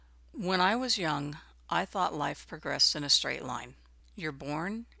When I was young, I thought life progressed in a straight line. You're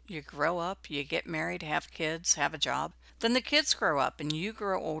born, you grow up, you get married, have kids, have a job. Then the kids grow up and you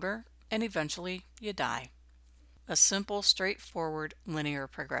grow older, and eventually you die. A simple, straightforward, linear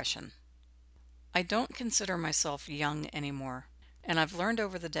progression. I don't consider myself young anymore, and I've learned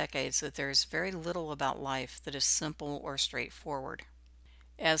over the decades that there is very little about life that is simple or straightforward.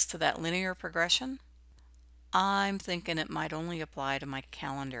 As to that linear progression, I'm thinking it might only apply to my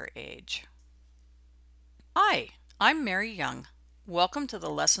calendar age. Hi, I'm Mary Young. Welcome to the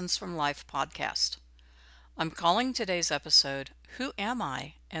Lessons from Life podcast. I'm calling today's episode, Who Am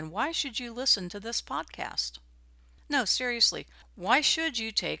I and Why Should You Listen to This Podcast? No, seriously, why should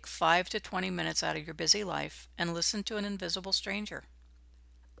you take 5 to 20 minutes out of your busy life and listen to an invisible stranger?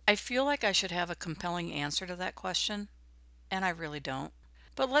 I feel like I should have a compelling answer to that question, and I really don't.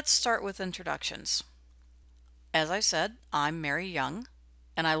 But let's start with introductions. As I said, I'm Mary Young,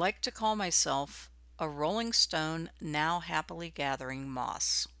 and I like to call myself a Rolling Stone now happily gathering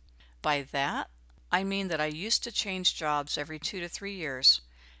moss. By that, I mean that I used to change jobs every 2 to 3 years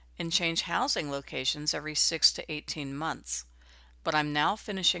and change housing locations every 6 to 18 months, but I'm now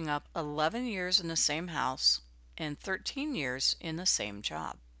finishing up 11 years in the same house and 13 years in the same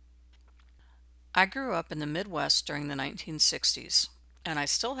job. I grew up in the Midwest during the 1960s, and I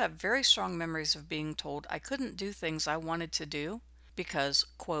still have very strong memories of being told I couldn't do things I wanted to do because,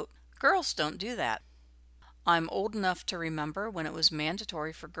 quote, girls don't do that. I'm old enough to remember when it was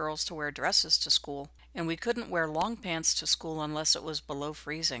mandatory for girls to wear dresses to school, and we couldn't wear long pants to school unless it was below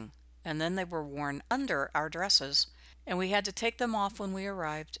freezing, and then they were worn under our dresses, and we had to take them off when we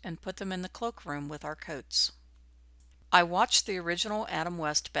arrived and put them in the cloakroom with our coats. I watched the original Adam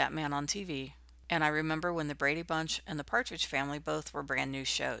West Batman on TV, and I remember when the Brady Bunch and the Partridge Family both were brand new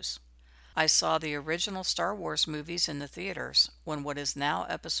shows. I saw the original Star Wars movies in the theaters when what is now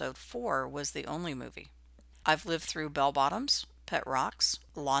Episode 4 was the only movie. I've lived through bell bottoms, pet rocks,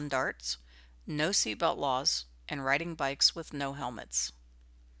 lawn darts, no seatbelt laws, and riding bikes with no helmets.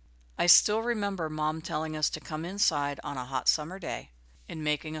 I still remember Mom telling us to come inside on a hot summer day and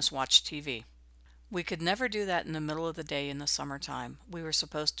making us watch TV. We could never do that in the middle of the day in the summertime. We were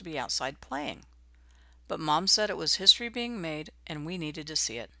supposed to be outside playing. But Mom said it was history being made and we needed to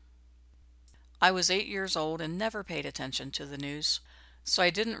see it. I was 8 years old and never paid attention to the news, so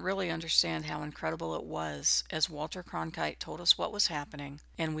I didn't really understand how incredible it was as Walter Cronkite told us what was happening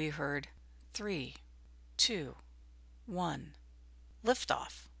and we heard 3, 2, 1,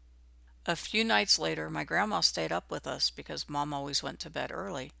 liftoff. A few nights later, my grandma stayed up with us because Mom always went to bed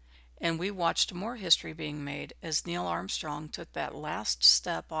early, and we watched more history being made as Neil Armstrong took that last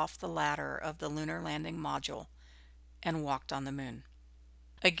step off the ladder of the lunar landing module and walked on the moon.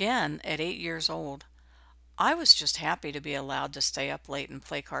 Again, at 8 years old, I was just happy to be allowed to stay up late and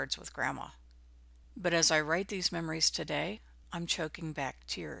play cards with Grandma. But as I write these memories today, I'm choking back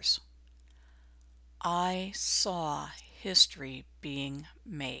tears. I saw history being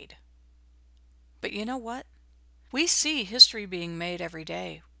made. But you know what? We see history being made every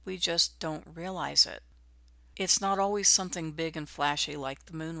day. We just don't realize it. It's not always something big and flashy like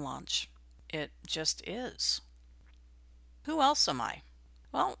the moon launch. It just is. Who else am I?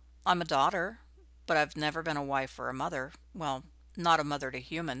 Well, I'm a daughter, but I've never been a wife or a mother. Well, not a mother to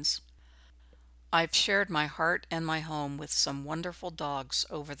humans. I've shared my heart and my home with some wonderful dogs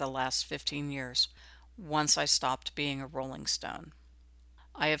over the last 15 years, once I stopped being a Rolling Stone.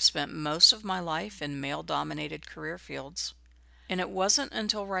 I have spent most of my life in male-dominated career fields, and it wasn't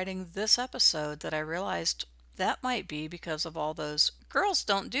until writing this episode that I realized that might be because of all those "girls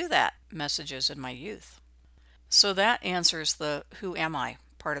don't do that" messages in my youth. So that answers the "who am I"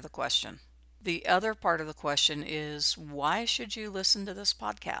 part of the question. The other part of the question is, why should you listen to this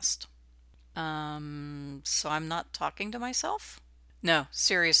podcast? So I'm not talking to myself? No,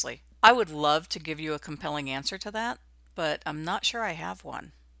 seriously. I would love to give you a compelling answer to that, but I'm not sure I have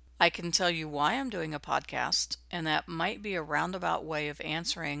one. I can tell you why I'm doing a podcast, and that might be a roundabout way of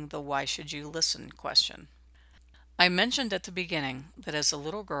answering the "why should you listen" question. I mentioned at the beginning that as a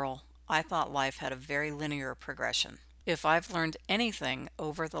little girl, I thought life had a very linear progression. If I've learned anything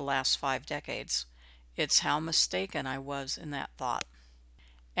over the last 5 decades, it's how mistaken I was in that thought.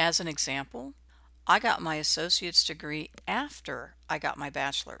 As an example, I got my associate's degree after I got my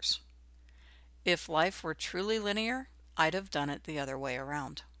bachelor's. If life were truly linear, I'd have done it the other way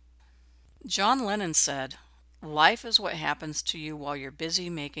around. John Lennon said, "Life is what happens to you while you're busy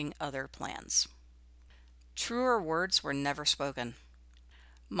making other plans." Truer words were never spoken.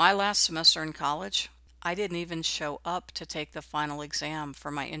 My last semester in college, I didn't even show up to take the final exam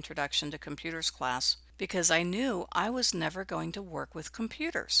for my Introduction to Computers class because I knew I was never going to work with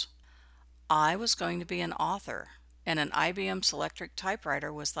computers. I was going to be an author, and an IBM Selectric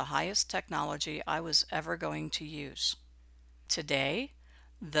typewriter was the highest technology I was ever going to use. Today,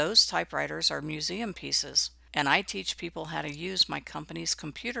 those typewriters are museum pieces, and I teach people how to use my company's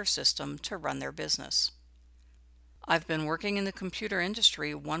computer system to run their business. I've been working in the computer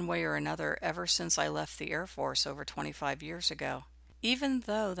industry one way or another ever since I left the Air Force over 25 years ago, even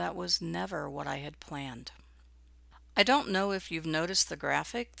though that was never what I had planned. I don't know if you've noticed the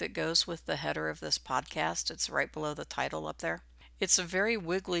graphic that goes with the header of this podcast. It's right below the title up there. It's a very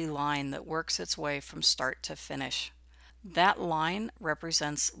wiggly line that works its way from start to finish. That line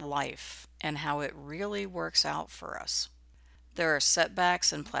represents life and how it really works out for us. There are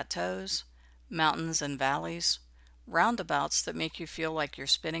setbacks and plateaus, mountains and valleys, roundabouts that make you feel like you're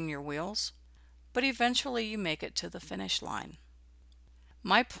spinning your wheels, but eventually you make it to the finish line.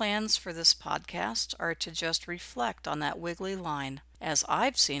 My plans for this podcast are to just reflect on that wiggly line as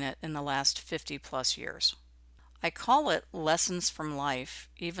I've seen it in the last 50 plus years. I call it Lessons from Life,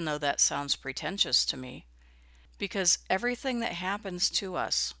 even though that sounds pretentious to me, because everything that happens to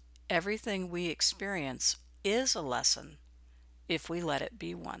us, everything we experience, is a lesson if we let it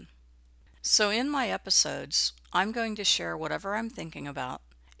be one. So in my episodes, I'm going to share whatever I'm thinking about,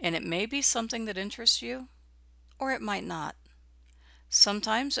 and it may be something that interests you, or it might not.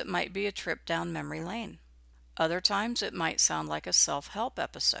 Sometimes it might be a trip down memory lane. Other times it might sound like a self-help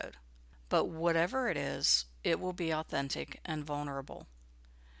episode. But whatever it is, it will be authentic and vulnerable.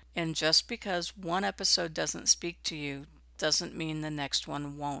 And just because one episode doesn't speak to you doesn't mean the next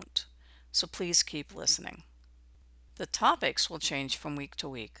one won't. So please keep listening. The topics will change from week to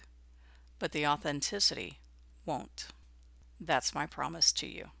week, but the authenticity won't. That's my promise to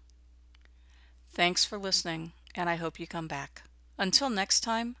you. Thanks for listening, and I hope you come back. Until next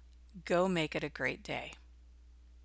time, go make it a great day.